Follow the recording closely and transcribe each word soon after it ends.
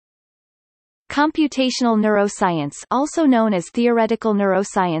Computational neuroscience, also known as theoretical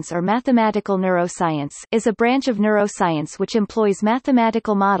neuroscience or mathematical neuroscience, is a branch of neuroscience which employs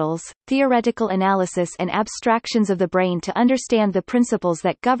mathematical models, theoretical analysis and abstractions of the brain to understand the principles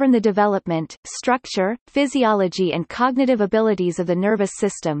that govern the development, structure, physiology and cognitive abilities of the nervous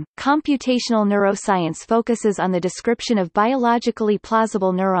system. Computational neuroscience focuses on the description of biologically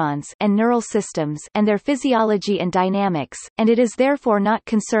plausible neurons and neural systems and their physiology and dynamics, and it is therefore not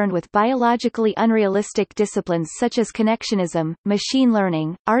concerned with biologically unrealistic disciplines such as connectionism, machine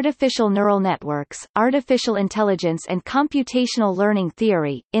learning, artificial neural networks, artificial intelligence and computational learning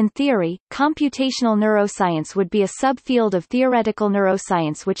theory. In theory, computational neuroscience would be a subfield of theoretical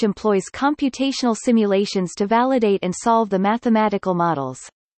neuroscience which employs computational simulations to validate and solve the mathematical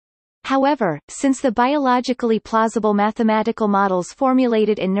models. However, since the biologically plausible mathematical models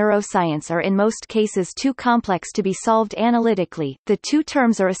formulated in neuroscience are in most cases too complex to be solved analytically, the two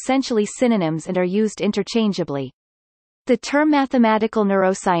terms are essentially synonyms and are used interchangeably. The term mathematical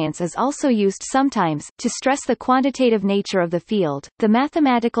neuroscience is also used sometimes, to stress the quantitative nature of the field. The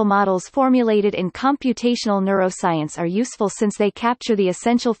mathematical models formulated in computational neuroscience are useful since they capture the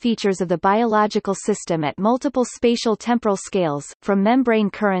essential features of the biological system at multiple spatial temporal scales, from membrane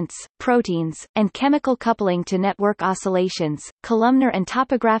currents, proteins, and chemical coupling to network oscillations, columnar and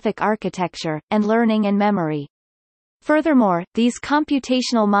topographic architecture, and learning and memory. Furthermore, these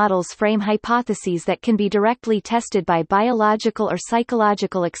computational models frame hypotheses that can be directly tested by biological or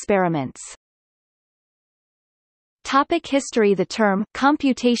psychological experiments. Topic: History. The term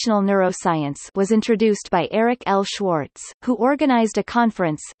computational neuroscience was introduced by Eric L. Schwartz, who organized a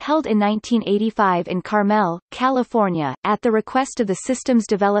conference held in 1985 in Carmel, California, at the request of the Systems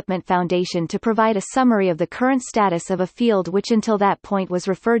Development Foundation to provide a summary of the current status of a field which until that point was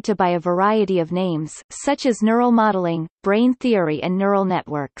referred to by a variety of names, such as neural modeling, brain theory and neural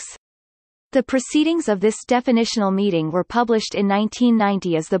networks. The proceedings of this definitional meeting were published in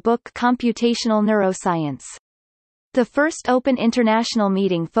 1990 as the book Computational Neuroscience. The first open international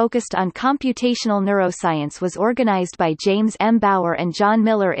meeting focused on computational neuroscience was organized by James M. Bauer and John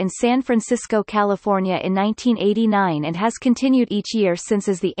Miller in San Francisco, California in 1989 and has continued each year since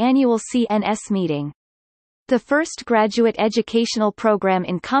as the annual CNS meeting. The first graduate educational program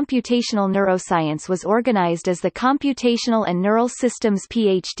in computational neuroscience was organized as the Computational and Neural Systems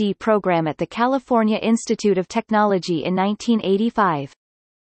PhD program at the California Institute of Technology in 1985.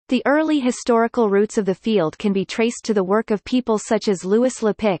 The early historical roots of the field can be traced to the work of people such as Louis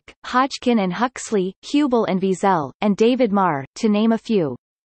Lepic, Hodgkin and Huxley, Hubel and Wiesel, and David Marr, to name a few.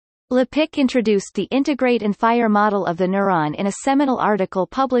 Lepic introduced the integrate and fire model of the neuron in a seminal article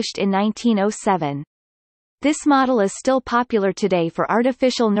published in 1907. This model is still popular today for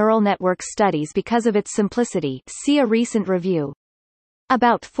artificial neural network studies because of its simplicity. See a recent review.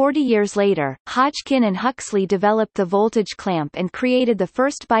 About 40 years later, Hodgkin and Huxley developed the voltage clamp and created the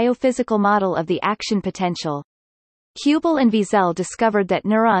first biophysical model of the action potential. Hubel and Wiesel discovered that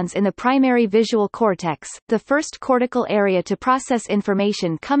neurons in the primary visual cortex, the first cortical area to process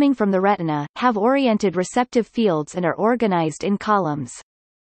information coming from the retina, have oriented receptive fields and are organized in columns.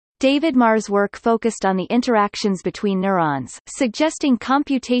 David Marr's work focused on the interactions between neurons, suggesting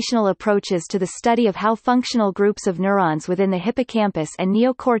computational approaches to the study of how functional groups of neurons within the hippocampus and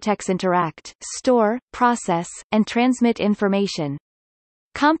neocortex interact, store, process, and transmit information.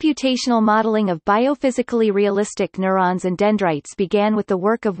 Computational modeling of biophysically realistic neurons and dendrites began with the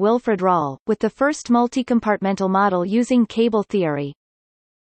work of Wilfred Rahl, with the first multicompartmental model using cable theory.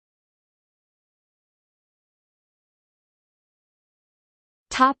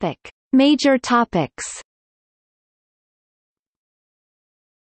 Topic: Major topics.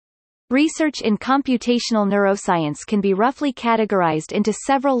 Research in computational neuroscience can be roughly categorized into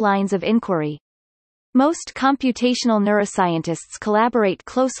several lines of inquiry. Most computational neuroscientists collaborate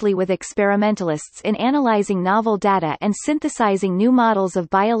closely with experimentalists in analyzing novel data and synthesizing new models of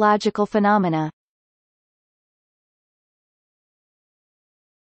biological phenomena.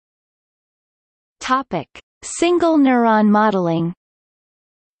 Topic: Single-neuron modeling.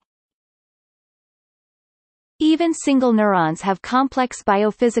 Even single neurons have complex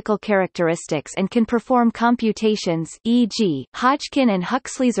biophysical characteristics and can perform computations, e.g., Hodgkin and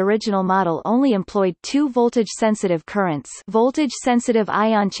Huxley's original model only employed two voltage-sensitive currents. Voltage-sensitive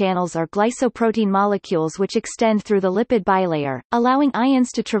ion channels are glycoprotein molecules which extend through the lipid bilayer, allowing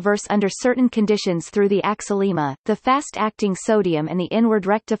ions to traverse under certain conditions through the axonal, the fast-acting sodium and the inward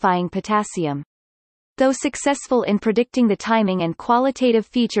rectifying potassium. Though successful in predicting the timing and qualitative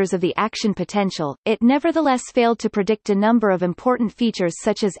features of the action potential, it nevertheless failed to predict a number of important features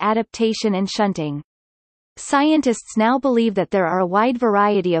such as adaptation and shunting. Scientists now believe that there are a wide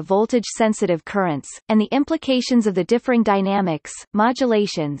variety of voltage-sensitive currents, and the implications of the differing dynamics,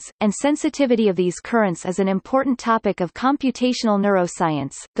 modulations, and sensitivity of these currents is an important topic of computational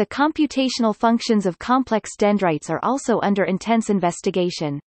neuroscience. The computational functions of complex dendrites are also under intense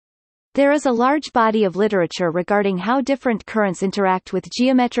investigation. There is a large body of literature regarding how different currents interact with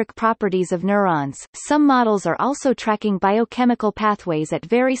geometric properties of neurons. Some models are also tracking biochemical pathways at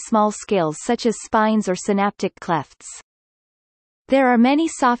very small scales such as spines or synaptic clefts. There are many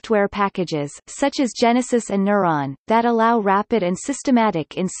software packages, such as Genesis and Neuron, that allow rapid and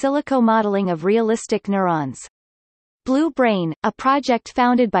systematic in silico modeling of realistic neurons. Blue Brain, a project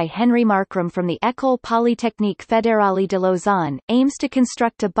founded by Henry Markram from the École Polytechnique Fédérale de Lausanne, aims to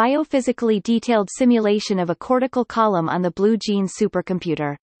construct a biophysically detailed simulation of a cortical column on the Blue Gene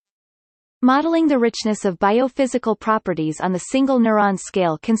supercomputer. Modeling the richness of biophysical properties on the single neuron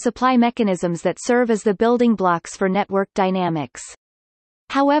scale can supply mechanisms that serve as the building blocks for network dynamics.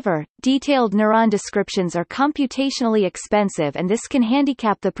 However, detailed neuron descriptions are computationally expensive, and this can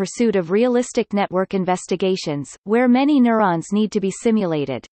handicap the pursuit of realistic network investigations, where many neurons need to be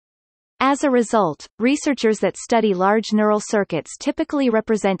simulated. As a result, researchers that study large neural circuits typically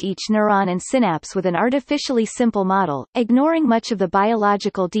represent each neuron and synapse with an artificially simple model, ignoring much of the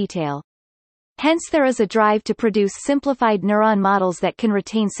biological detail. Hence there is a drive to produce simplified neuron models that can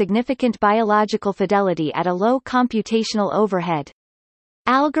retain significant biological fidelity at a low computational overhead.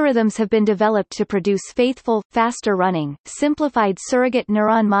 Algorithms have been developed to produce faithful, faster-running, simplified surrogate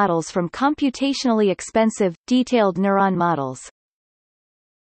neuron models from computationally expensive, detailed neuron models.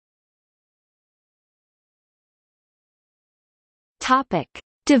 Topic: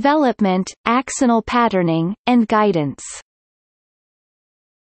 Development, axonal patterning, and guidance.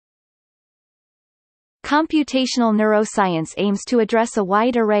 Computational neuroscience aims to address a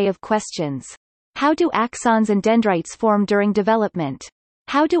wide array of questions. How do axons and dendrites form during development?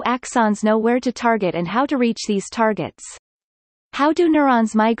 How do axons know where to target and how to reach these targets? How do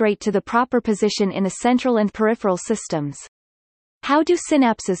neurons migrate to the proper position in the central and peripheral systems? How do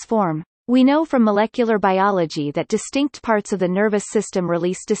synapses form? We know from molecular biology that distinct parts of the nervous system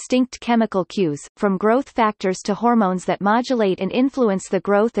release distinct chemical cues, from growth factors to hormones that modulate and influence the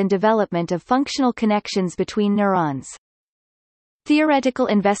growth and development of functional connections between neurons. Theoretical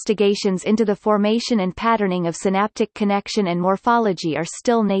investigations into the formation and patterning of synaptic connection and morphology are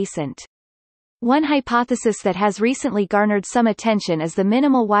still nascent. One hypothesis that has recently garnered some attention is the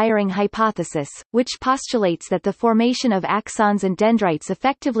minimal wiring hypothesis, which postulates that the formation of axons and dendrites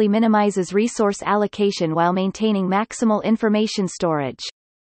effectively minimizes resource allocation while maintaining maximal information storage.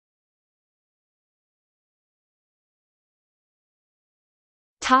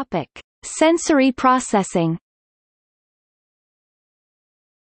 Topic: Sensory processing.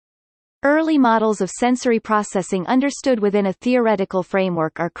 Early models of sensory processing understood within a theoretical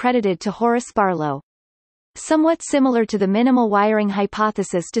framework are credited to Horace Barlow. Somewhat similar to the minimal wiring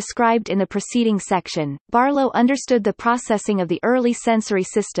hypothesis described in the preceding section, Barlow understood the processing of the early sensory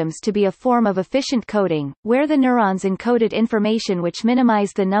systems to be a form of efficient coding, where the neurons encoded information which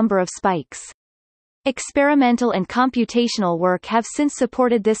minimized the number of spikes. Experimental and computational work have since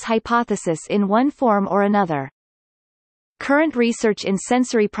supported this hypothesis in one form or another. Current research in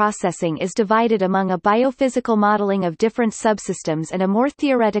sensory processing is divided among a biophysical modeling of different subsystems and a more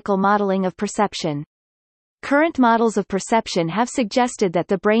theoretical modeling of perception. Current models of perception have suggested that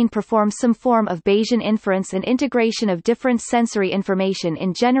the brain performs some form of Bayesian inference and integration of different sensory information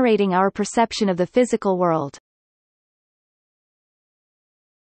in generating our perception of the physical world.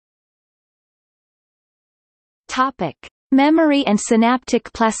 Topic: Memory and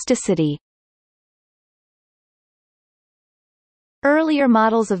synaptic plasticity. Earlier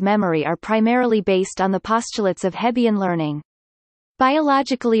models of memory are primarily based on the postulates of Hebbian learning.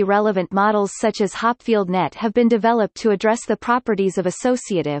 Biologically relevant models such as Hopfield net have been developed to address the properties of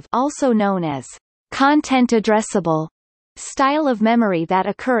associative, also known as content-addressable, style of memory that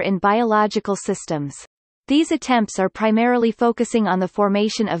occur in biological systems. These attempts are primarily focusing on the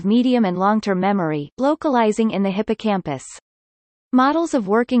formation of medium and long-term memory, localizing in the hippocampus. Models of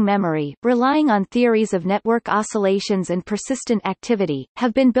working memory, relying on theories of network oscillations and persistent activity,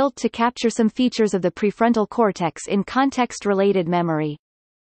 have been built to capture some features of the prefrontal cortex in context-related memory.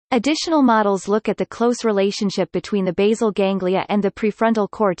 Additional models look at the close relationship between the basal ganglia and the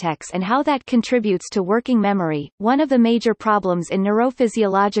prefrontal cortex and how that contributes to working memory. One of the major problems in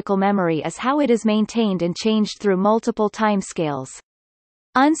neurophysiological memory is how it is maintained and changed through multiple timescales.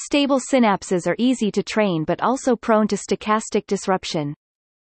 Unstable synapses are easy to train but also prone to stochastic disruption.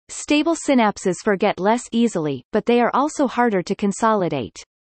 Stable synapses forget less easily, but they are also harder to consolidate.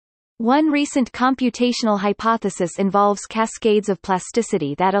 One recent computational hypothesis involves cascades of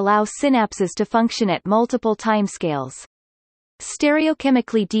plasticity that allow synapses to function at multiple timescales.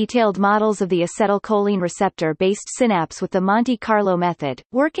 Stereochemically detailed models of the acetylcholine receptor-based synapse with the Monte Carlo method,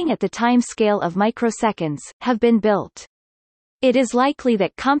 working at the time scale of microseconds, have been built. It is likely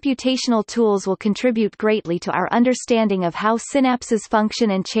that computational tools will contribute greatly to our understanding of how synapses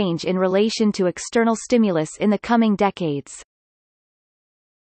function and change in relation to external stimulus in the coming decades.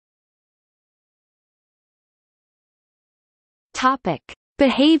 Topic: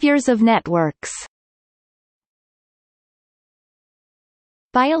 Behaviors of networks.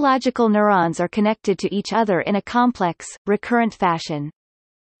 Biological neurons are connected to each other in a complex, recurrent fashion.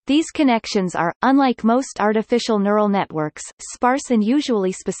 These connections are, unlike most artificial neural networks, sparse and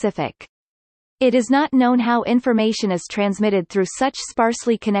usually specific. It is not known how information is transmitted through such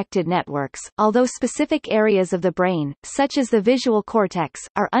sparsely connected networks, although specific areas of the brain, such as the visual cortex,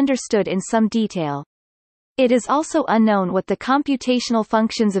 are understood in some detail. It is also unknown what the computational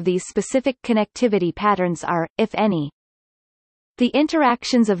functions of these specific connectivity patterns are, if any. The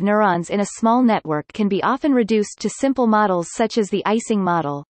interactions of neurons in a small network can be often reduced to simple models such as the Ising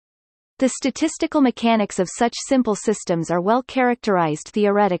model. The statistical mechanics of such simple systems are well characterized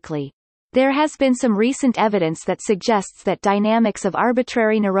theoretically. There has been some recent evidence that suggests that dynamics of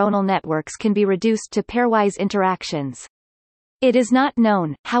arbitrary neuronal networks can be reduced to pairwise interactions. It is not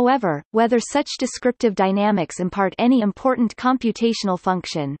known, however, whether such descriptive dynamics impart any important computational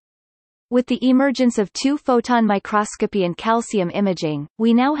function. With the emergence of two-photon microscopy and calcium imaging,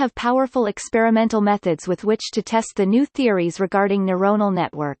 we now have powerful experimental methods with which to test the new theories regarding neuronal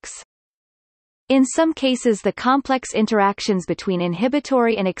networks. In some cases, the complex interactions between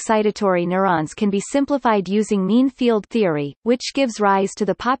inhibitory and excitatory neurons can be simplified using mean field theory, which gives rise to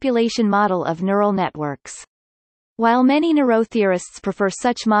the population model of neural networks. While many neurotheorists prefer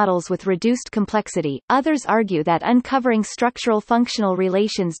such models with reduced complexity, others argue that uncovering structural functional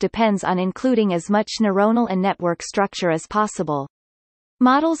relations depends on including as much neuronal and network structure as possible.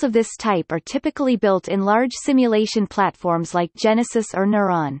 Models of this type are typically built in large simulation platforms like Genesis or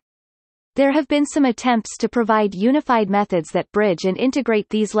Neuron. There have been some attempts to provide unified methods that bridge and integrate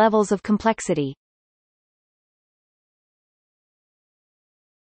these levels of complexity.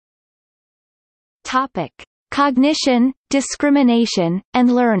 Topic: Cognition, discrimination,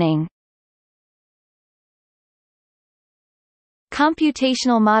 and learning.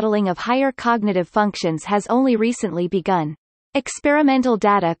 Computational modeling of higher cognitive functions has only recently begun. Experimental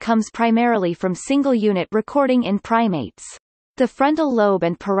data comes primarily from single-unit recording in primates. The frontal lobe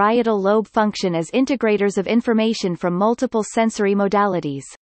and parietal lobe function as integrators of information from multiple sensory modalities.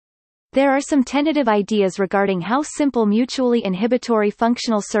 There are some tentative ideas regarding how simple mutually inhibitory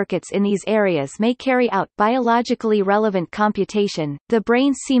functional circuits in these areas may carry out biologically relevant computation. The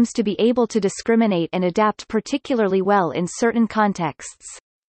brain seems to be able to discriminate and adapt particularly well in certain contexts.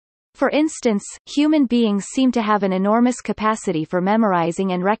 For instance, human beings seem to have an enormous capacity for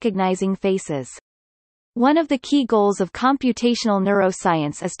memorizing and recognizing faces. One of the key goals of computational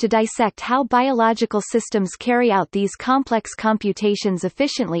neuroscience is to dissect how biological systems carry out these complex computations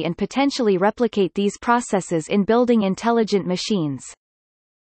efficiently and potentially replicate these processes in building intelligent machines.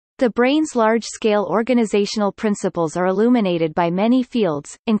 The brain's large-scale organizational principles are illuminated by many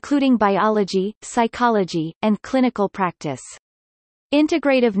fields, including biology, psychology, and clinical practice.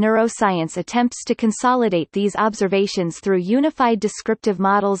 Integrative neuroscience attempts to consolidate these observations through unified descriptive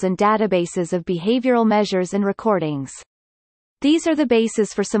models and databases of behavioral measures and recordings. These are the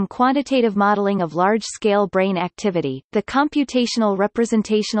basis for some quantitative modeling of large-scale brain activity. The computational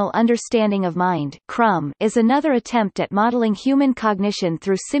representational understanding of mind (CRUM) is another attempt at modeling human cognition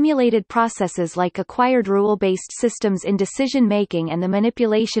through simulated processes like acquired rule-based systems in decision-making and the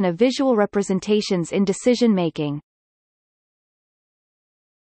manipulation of visual representations in decision-making.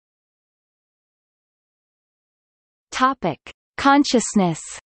 Topic: Consciousness.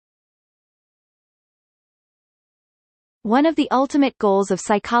 One of the ultimate goals of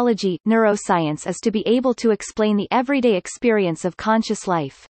psychology, neuroscience is to be able to explain the everyday experience of conscious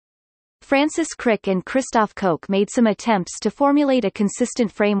life. Francis Crick and Christoph Koch made some attempts to formulate a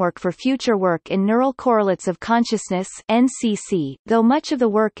consistent framework for future work in neural correlates of consciousness (NCC), though much of the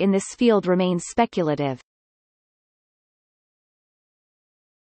work in this field remains speculative.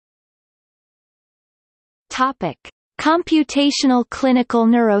 Topic: Computational clinical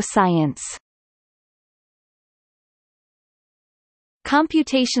neuroscience.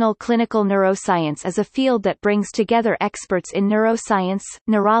 Computational clinical neuroscience is a field that brings together experts in neuroscience,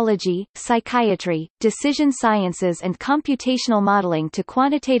 neurology, psychiatry, decision sciences and computational modeling to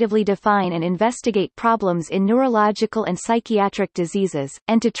quantitatively define and investigate problems in neurological and psychiatric diseases,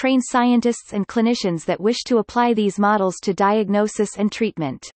 and to train scientists and clinicians that wish to apply these models to diagnosis and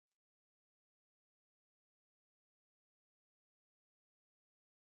treatment.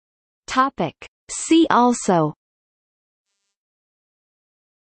 Topic. See also: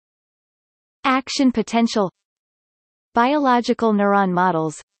 action potential, biological neuron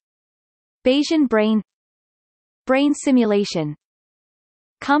models, Bayesian brain, brain simulation,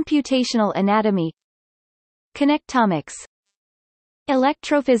 computational anatomy, connectomics,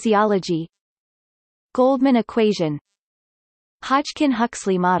 electrophysiology, Goldman equation,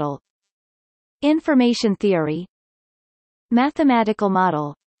 Hodgkin-Huxley model, information theory, mathematical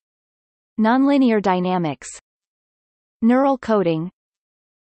model, nonlinear dynamics, neural coding,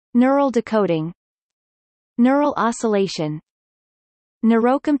 neural decoding, neural oscillation,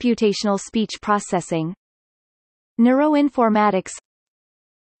 neurocomputational speech processing, neuroinformatics,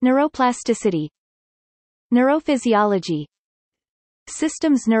 neuroplasticity, neurophysiology,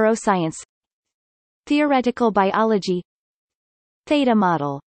 systems neuroscience, theoretical biology, theta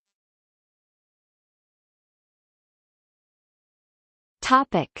model.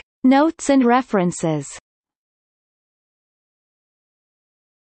 Topic. Notes and references.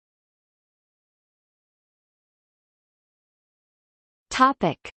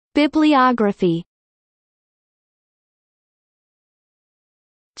 Topic. Bibliography.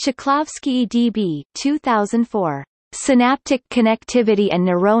 Chklovsky D.B. 2004. Synaptic Connectivity and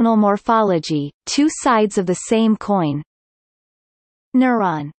Neuronal Morphology, Two Sides of the Same Coin.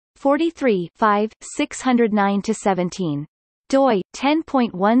 Neuron. 43 609-17. doi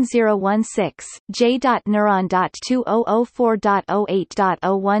 10.1016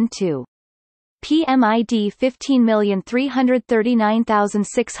 j.neuron.2004.08.012. PMID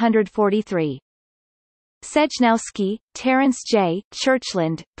 15339643. Sejnowski, Terence J.,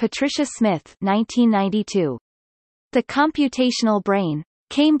 Churchland, Patricia Smith 1992. The Computational Brain.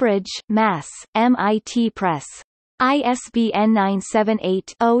 Cambridge, Mass., MIT Press. ISBN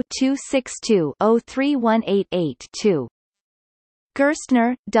 978-0-262-03188-2.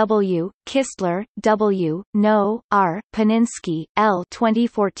 Gerstner, W., Kistler, W., No., R., Paninsky, L.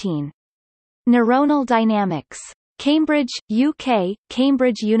 2014. Neuronal Dynamics. Cambridge, UK,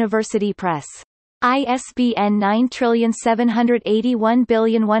 Cambridge University Press. ISBN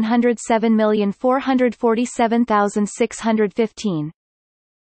 9781107447615.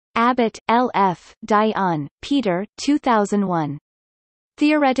 Abbott, L. F., Dion, Peter 2001.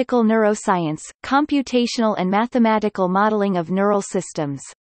 Theoretical Neuroscience, Computational and Mathematical Modeling of Neural Systems.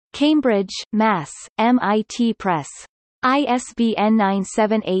 Cambridge, Mass., MIT Press. ISBN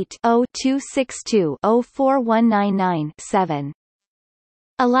 978-0-262-04199-7.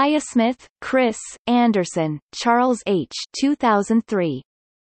 Eliasmith, Chris, Anderson, Charles H. 2003.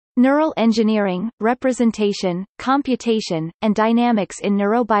 Neural Engineering, Representation, Computation, and Dynamics in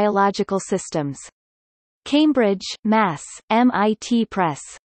Neurobiological Systems. Cambridge, Mass., MIT Press.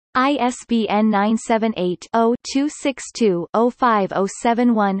 ISBN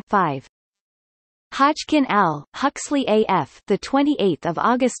 978-0-262-05071-5. Hodgkin Al, Huxley A.F. The 28th of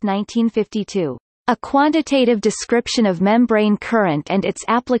August 1952. A Quantitative Description of Membrane Current and its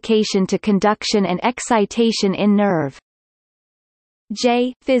Application to Conduction and Excitation in Nerve.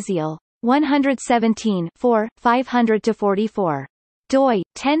 J. Physial. 117 500-44. doi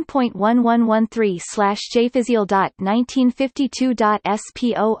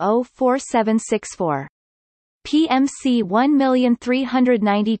 10.1113/jphysial.1952.sp004764. PMC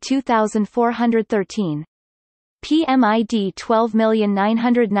 1392413. PMID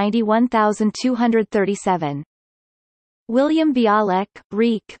 12991237. William Bialek,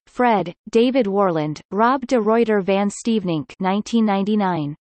 Reek, Fred, David Warland, Rob de Ruyter van Stevenink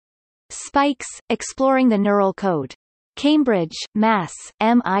 1999. Spikes, Exploring the Neural Code. Cambridge, Mass.,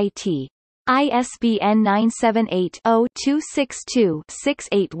 MIT. ISBN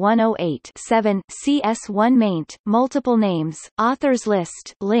 978-0-262-68108-7. CS1 maint, Multiple Names, Authors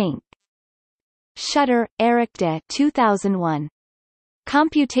List, link. Schutter, Eric de 2001.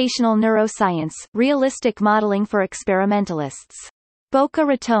 Computational Neuroscience, Realistic Modeling for Experimentalists. Boca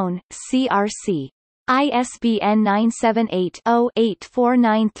Raton, CRC. ISBN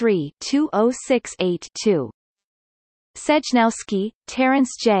 978-0-8493-20682. Sejnowski,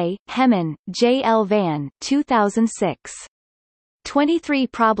 Terence J., Hemin, J. L. Van 2006. 23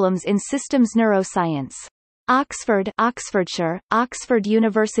 Problems in Systems Neuroscience. Oxford, Oxfordshire, Oxford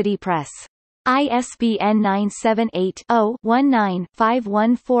University Press. ISBN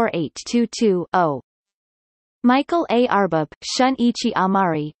 978-0-19-514822-0. Michael A. Arbab, Shun-ichi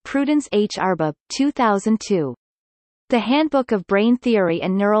Amari, Prudence H. Arbab, 2002. The Handbook of Brain Theory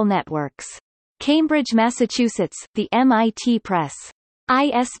and Neural Networks. Cambridge, Massachusetts, The MIT Press.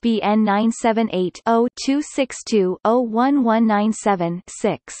 ISBN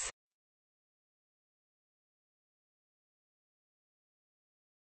 978-0-262-01197-6.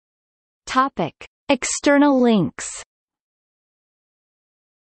 Topic. External links.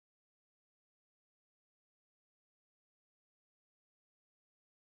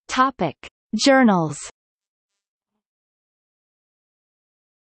 Topic. Journals.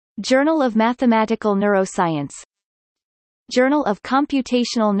 Journal of Mathematical Neuroscience, Journal of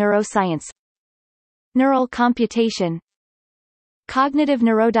Computational Neuroscience, Neural Computation, Cognitive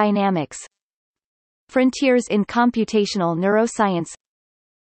Neurodynamics, Frontiers in Computational Neuroscience,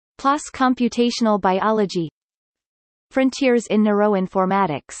 PLOS Computational Biology, Frontiers in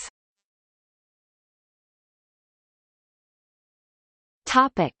Neuroinformatics.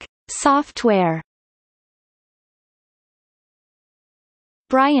 Topic. Software.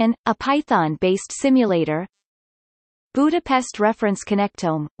 Brian, a Python-based simulator. Budapest Reference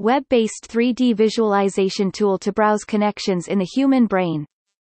Connectome, web-based 3D visualization tool to browse connections in the human brain.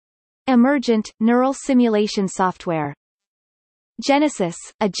 Emergent, neural simulation software. Genesis,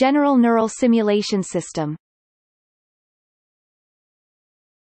 a general neural simulation system.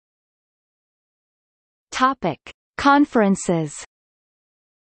 Topic. Conferences.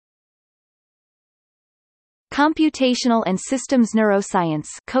 Computational and Systems Neuroscience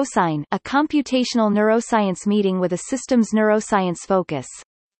 (COSINE), a computational neuroscience meeting with a systems neuroscience focus.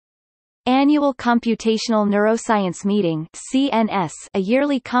 Annual Computational Neuroscience Meeting (CNS), a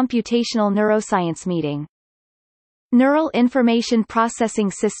yearly computational neuroscience meeting. Neural Information Processing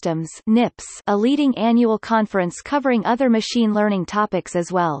Systems (NIPS), a leading annual conference covering other machine learning topics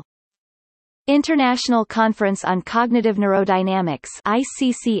as well. International Conference on Cognitive Neurodynamics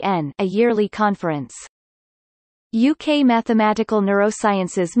 (ICCN), a yearly conference. UK Mathematical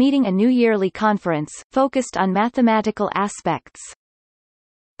Neurosciences meeting, a new yearly conference, focused on mathematical aspects.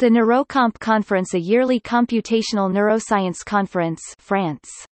 The Neurocomp Conference, a yearly computational neuroscience conference, France.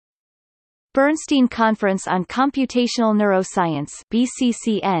 Bernstein Conference on Computational Neuroscience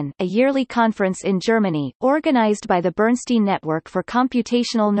BCCN, a yearly conference in Germany, organized by the Bernstein Network for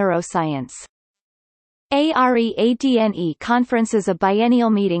Computational Neuroscience. AREADNE Conference is a biennial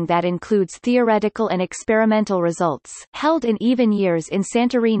meeting that includes theoretical and experimental results, held in even years in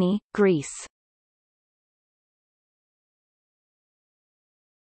Santorini, Greece.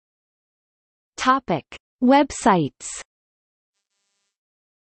 Topic. Websites.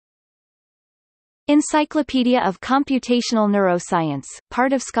 Encyclopedia of Computational Neuroscience,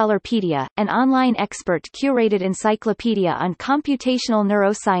 part of Scholarpedia, an online expert-curated encyclopedia on computational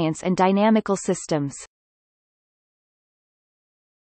neuroscience and dynamical systems.